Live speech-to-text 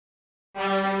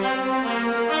The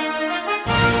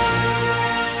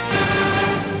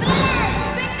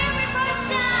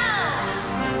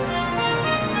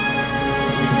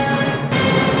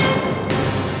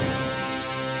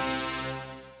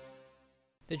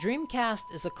Dreamcast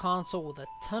is a console with a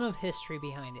ton of history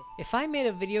behind it. If I made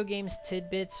a video games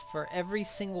tidbits for every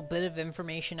single bit of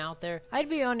information out there, I'd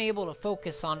be unable to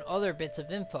focus on other bits of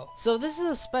info. So this is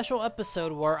a special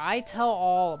episode where I tell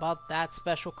all about that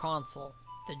special console,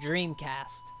 the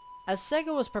Dreamcast. As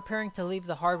Sega was preparing to leave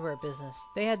the hardware business,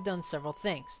 they had done several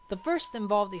things. The first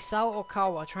involved Isao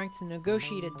Okawa trying to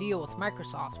negotiate a deal with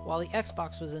Microsoft while the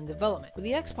Xbox was in development, where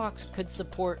the Xbox could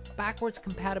support backwards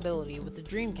compatibility with the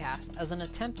Dreamcast as an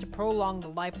attempt to prolong the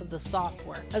life of the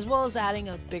software, as well as adding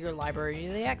a bigger library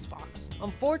to the Xbox.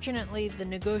 Unfortunately, the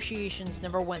negotiations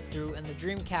never went through and the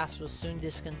Dreamcast was soon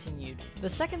discontinued. The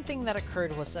second thing that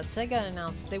occurred was that Sega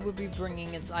announced they would be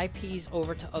bringing its IPs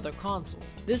over to other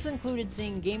consoles. This included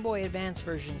seeing Game Boy Advance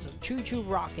versions of Choo Choo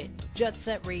Rocket, Jet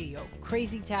Set Radio,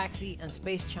 Crazy Taxi, and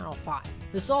Space Channel 5.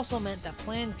 This also meant that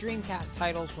planned Dreamcast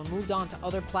titles were moved on to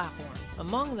other platforms.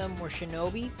 Among them were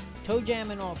Shinobi, Toe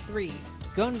Jam and All 3,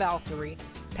 Gun Valkyrie,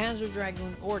 Panzer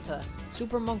Dragoon Orta,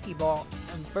 Super Monkey Ball,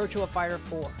 and Virtua Fighter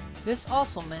 4. This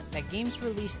also meant that games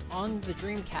released on the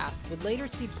Dreamcast would later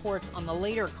see ports on the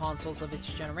later consoles of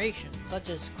its generation, such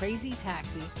as Crazy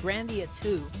Taxi, Grandia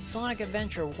 2, Sonic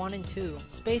Adventure 1 and 2,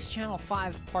 Space Channel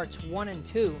 5 Parts 1 and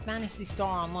 2, Phantasy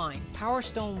Star Online, Power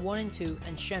Stone 1 and 2,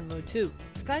 and Shenmue 2.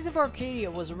 Skies of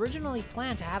Arcadia was originally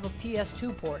planned to have a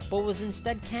PS2 port, but was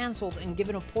instead cancelled and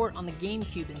given a port on the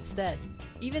GameCube instead.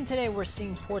 Even today we're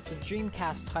seeing ports of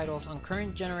Dreamcast titles on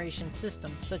current generation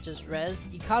systems such as Rez,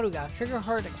 Ikaruga,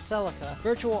 Triggerheart Celica,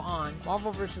 Virtual On,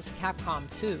 Marvel vs. Capcom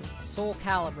 2, Soul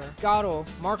Calibur, Garo,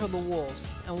 Mark of the Wolves,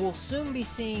 and we'll soon be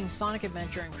seeing Sonic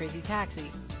Adventure and Crazy Taxi,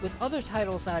 with other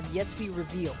titles that have yet to be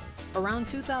revealed. Around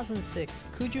 2006,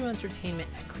 Kuju Entertainment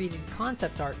had created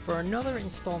concept art for another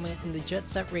installment in the Jet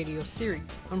Set Radio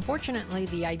series. Unfortunately,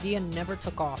 the idea never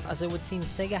took off, as it would seem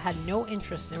Sega had no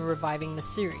interest in reviving the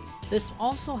series. This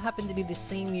also happened to be the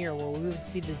same year where we would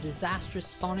see the disastrous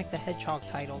Sonic the Hedgehog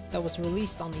title that was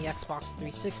released on the Xbox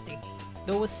 360.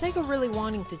 Though with Sega really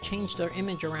wanting to change their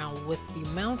image around with the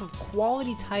amount of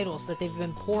quality titles that they've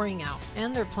been pouring out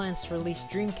and their plans to release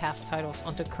Dreamcast titles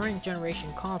onto current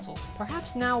generation consoles,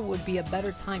 perhaps now would be a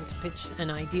better time to pitch an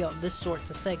idea of this sort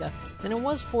to Sega than it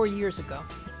was 4 years ago.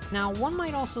 Now, one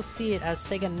might also see it as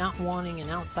Sega not wanting an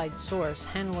outside source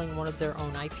handling one of their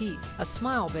own IPs, as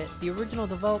Smilebit, the original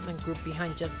development group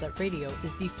behind Jet Set Radio,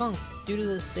 is defunct due to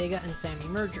the Sega and Sammy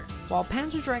merger. While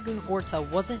Panzer Dragoon Orta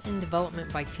wasn't in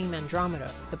development by Team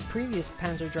Andromeda, the previous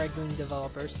Panzer Dragoon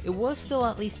developers, it was still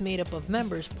at least made up of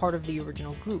members part of the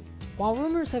original group. While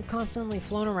rumors have constantly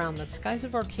flown around that Skies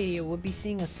of Arcadia would be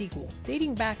seeing a sequel,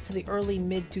 dating back to the early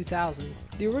mid-2000s,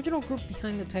 the original group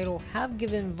behind the title have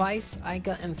given Vice,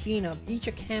 Ica, and Fina each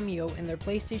a cameo in their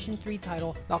PlayStation 3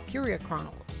 title Valkyria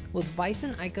Chronicles, with Vice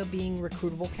and Ica being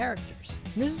recruitable characters.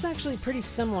 This is actually pretty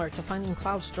similar to finding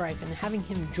Cloud Strife and having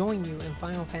him join you in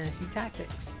Final Fantasy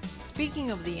Tactics.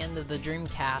 Speaking of the end of the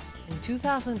Dreamcast, in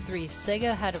 2003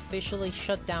 Sega had officially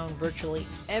shut down virtually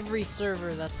every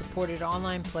server that supported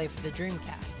online play for the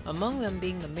Dreamcast, among them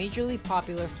being the majorly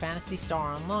popular Phantasy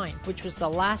Star Online, which was the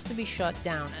last to be shut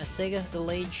down as Sega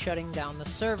delayed shutting down the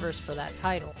servers for that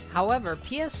title. However,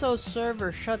 PSO's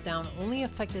server shutdown only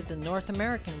affected the North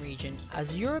American region,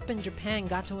 as Europe and Japan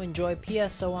got to enjoy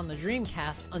PSO on the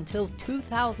Dreamcast until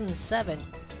 2007.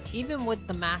 Even with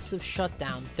the massive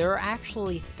shutdown, there are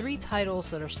actually 3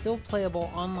 titles that are still playable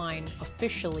online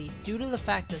officially due to the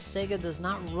fact that Sega does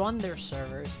not run their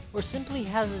servers or simply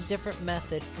has a different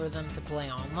method for them to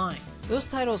play online. Those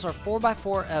titles are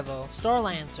 4x4 Evo, Star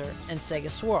Lancer, and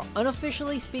Sega Swirl.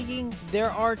 Unofficially speaking,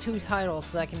 there are 2 titles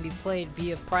that can be played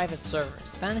via private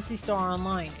servers, Phantasy Star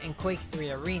Online and Quake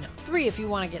 3 Arena. 3 if you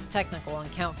want to get technical and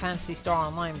count Phantasy Star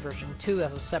Online version 2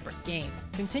 as a separate game.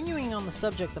 Continuing on the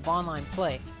subject of online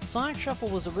play, Sonic Shuffle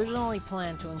was originally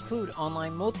planned to include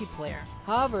online multiplayer.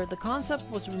 However, the concept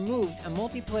was removed and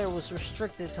multiplayer was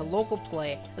restricted to local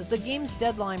play, as the game's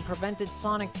deadline prevented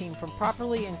Sonic Team from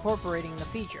properly incorporating the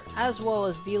feature, as well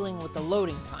as dealing with the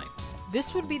loading times.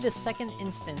 This would be the second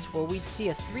instance where we'd see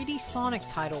a 3D Sonic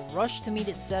title rush to meet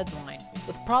its deadline,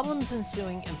 with problems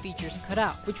ensuing and features cut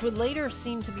out, which would later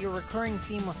seem to be a recurring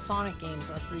theme with Sonic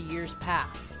games as the years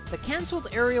pass. The cancelled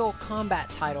aerial combat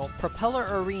title, Propeller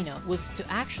Arena, was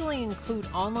to actually include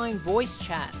online voice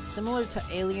chat similar to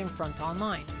Alien Front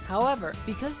Online. However,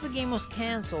 because the game was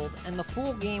cancelled and the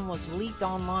full game was leaked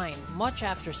online much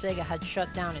after Sega had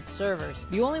shut down its servers,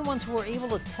 the only ones who were able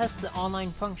to test the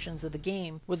online functions of the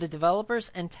game were the developers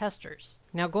and testers.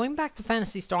 Now going back to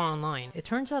Phantasy Star Online, it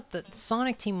turns out that the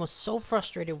Sonic team was so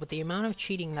frustrated with the amount of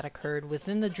cheating that occurred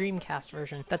within the Dreamcast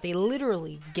version that they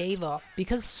literally gave up.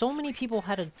 Because so many people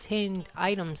had obtained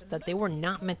items that they were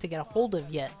not meant to get a hold of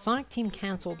yet, Sonic team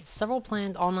cancelled several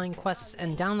planned online quests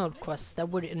and download quests that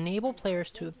would enable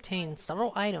players to obtain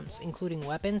several items, including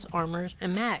weapons, armors,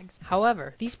 and mags.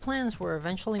 However, these plans were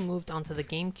eventually moved onto the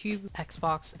GameCube,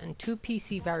 Xbox, and 2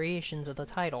 PC variations of the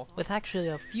title, with actually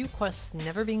a few quests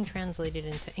never being translated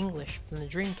into English from the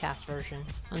Dreamcast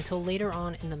versions until later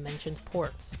on in the mentioned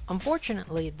ports.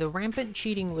 Unfortunately, the rampant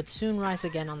cheating would soon rise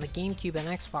again on the GameCube and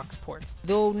Xbox ports,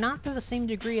 though not to the same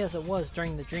degree as it was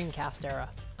during the Dreamcast era.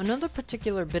 Another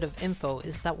particular bit of info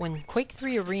is that when Quake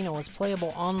 3 Arena was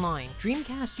playable online,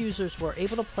 Dreamcast users were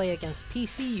able to play against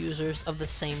PC users of the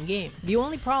same game. The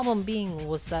only problem being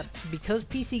was that because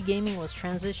PC gaming was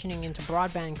transitioning into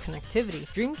broadband connectivity,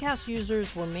 Dreamcast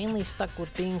users were mainly stuck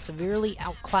with being severely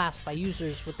outclassed by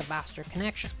users with the faster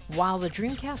connection. While the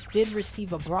Dreamcast did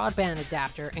receive a broadband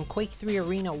adapter and Quake 3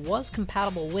 Arena was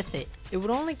compatible with it, it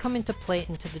would only come into play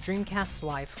into the Dreamcast's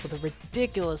life with a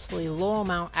ridiculously low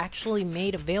amount actually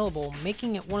made available,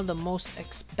 making it one of the most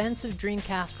expensive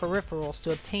Dreamcast peripherals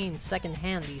to obtain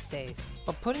second-hand these days.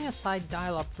 But putting aside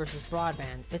dial-up versus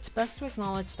broadband, it's best to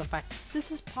acknowledge the fact that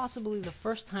this is possibly the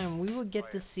first time we would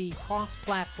get to see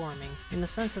cross-platforming in the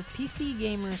sense of PC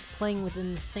gamers playing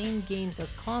within the same games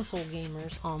as console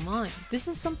gamers online. This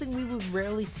is something we would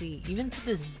rarely see, even to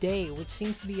this day, which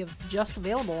seems to be just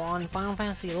available on Final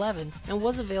Fantasy XI and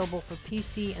was available for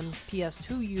PC and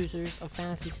PS2 users of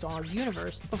Phantasy Star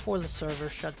Universe before the server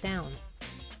shut down.